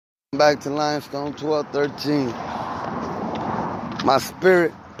Back to Limestone 1213. My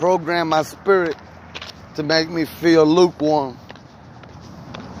spirit, program my spirit to make me feel lukewarm.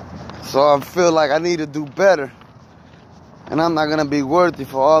 So I feel like I need to do better. And I'm not going to be worthy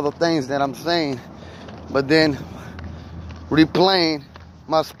for all the things that I'm saying. But then replaying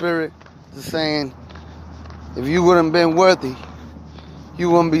my spirit to saying, if you wouldn't been worthy, you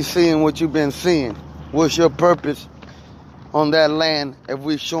wouldn't be seeing what you've been seeing. What's your purpose on that land if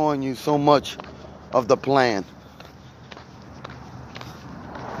we're showing you so much of the plan?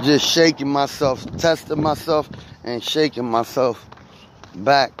 Just shaking myself, testing myself, and shaking myself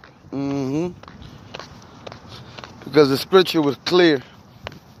back. Because the scripture was clear.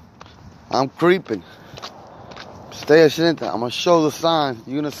 I'm creeping. Stay attention. I'm going to show the signs.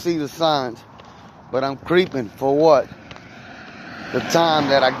 You're going to see the signs. But I'm creeping for what? The time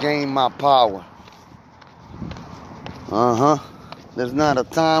that I gain my power. There's not a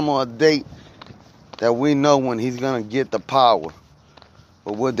time or a date that we know when he's going to get the power.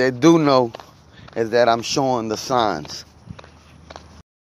 But what they do know is that I'm showing the signs.